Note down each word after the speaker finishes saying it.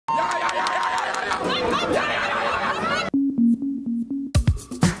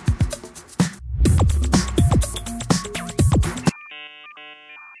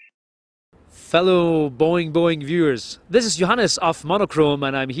Fellow Boing Boing viewers, this is Johannes of Monochrom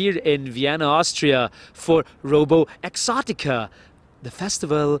and I'm here in Vienna, Austria for Roboexotica, the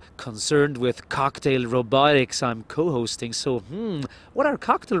festival concerned with cocktail robotics I'm co-hosting. So, what are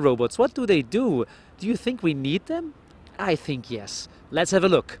cocktail robots? What do they do? Do you think we need them? I think yes. Let's have a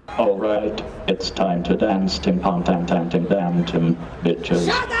look. All right, it's time to dance, tim pam tam tam tim dam tim bitches.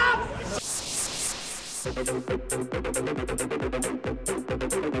 Shut up!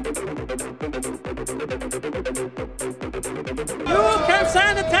 You can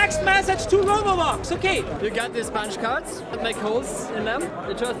send a text message to Robobox, okay? You got these punch cards, make holes in them,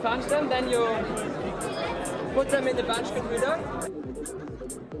 you just punch them, then you put them in the punch computer.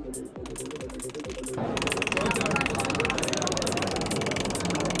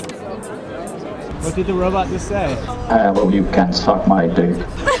 What did the robot just say? Well, you can suck my dick.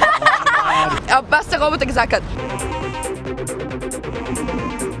 Was der Roboter gesagt hat.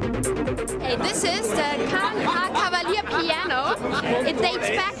 Hey, this is the Cavalier piano. It dates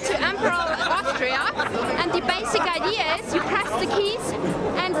back to Emperor Austria, and the basic idea is you press the keys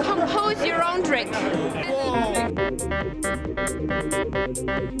and compose your own drink.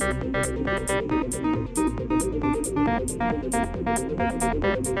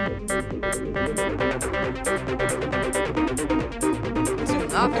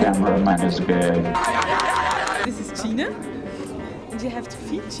 Cameraman is gay. This is China, and you have to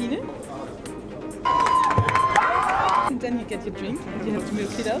feed China. And then you get your drink, and you have to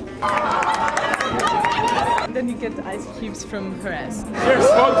milk it out. And then you get the ice cubes from her ass.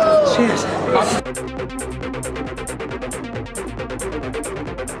 Cheers!